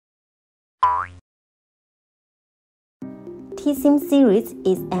T-SIM series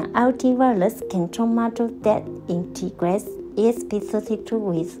is an IoT wireless control module that integrates ESP32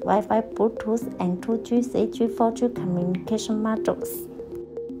 with Wi-Fi, Bluetooth, and 2G, 3G, 4G communication modules.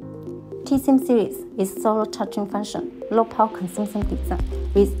 T-SIM series is solo charging function, low power consumption design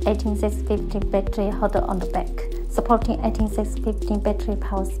with 18650 battery holder on the back, supporting 18650 battery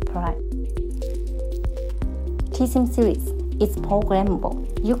power supply. T-SIM series is programmable.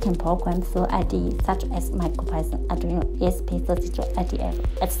 You can program through IDE such as MicroPython, Arduino, ESP32,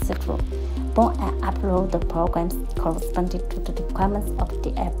 IDF, etc. Born and upload the programs corresponding to the requirements of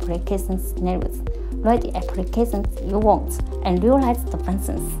the application scenarios. Write the applications you want and realize the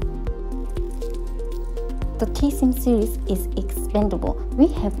functions. The T-SIM series is expandable. We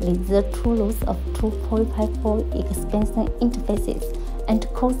have reserved 2 rows of 2.5V expansion interfaces, and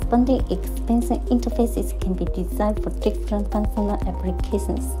corresponding expansion interfaces can be designed for different functional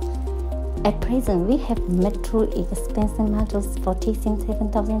applications. At present, we have made 2 expansion modules for T-SIM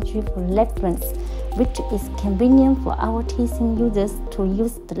 7000G for reference, which is convenient for our T-SIM users to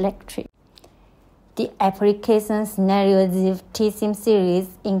use directly. The application scenarios of T-SIM series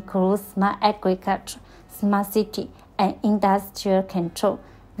include smart agriculture, smart city, and industrial control.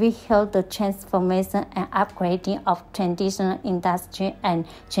 We held the transformation and upgrading of traditional industry and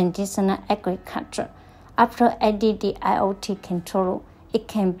traditional agriculture. After adding the IoT controller, it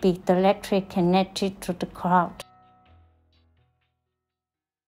can be directly connected to the cloud.